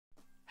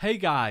Hey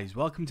guys,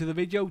 welcome to the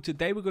video.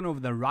 Today we're going over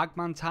the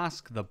Ragman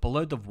task, the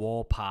Blood of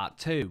War Part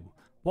 2.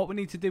 What we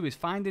need to do is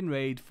find and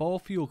raid 4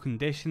 fuel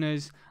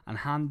conditioners and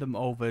hand them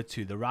over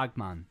to the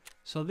Ragman.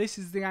 So this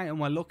is the item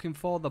we're looking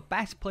for. The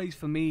best place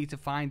for me to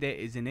find it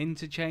is in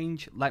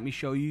Interchange. Let me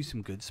show you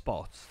some good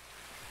spots.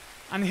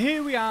 And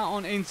here we are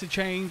on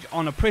Interchange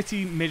on a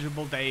pretty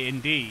miserable day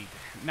indeed.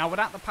 Now we're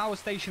at the power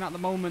station at the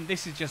moment.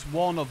 This is just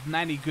one of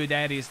many good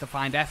areas to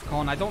find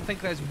FCON. I don't think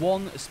there's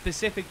one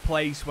specific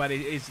place where it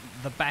is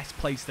the best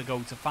place to go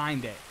to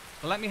find it.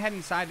 But let me head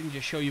inside and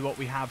just show you what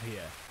we have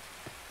here.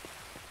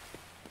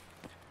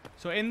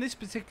 So in this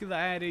particular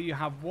area you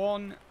have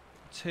 1,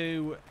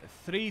 2,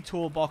 3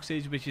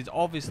 toolboxes, which is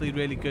obviously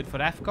really good for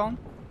FCON.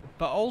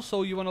 But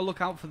also you want to look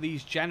out for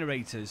these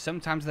generators.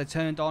 Sometimes they're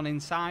turned on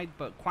inside,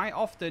 but quite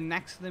often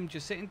next to them,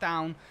 just sitting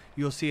down,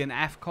 you'll see an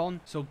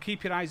FCON. So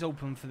keep your eyes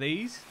open for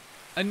these.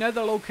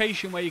 Another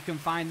location where you can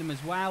find them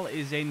as well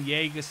is in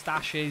JAGER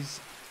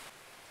stashes.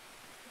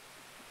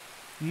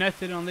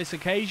 Nothing on this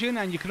occasion,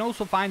 and you can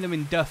also find them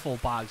in duffel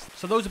bags.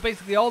 So those are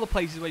basically all the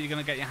places where you're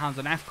going to get your hands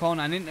on FCON,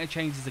 and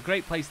Interchange is a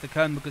great place to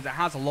come because it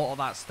has a lot of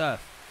that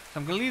stuff. So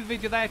I'm going to leave the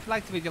video there. If you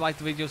liked the video, like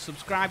the video,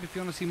 subscribe if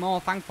you want to see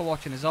more. Thanks for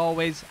watching as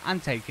always,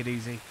 and take it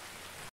easy.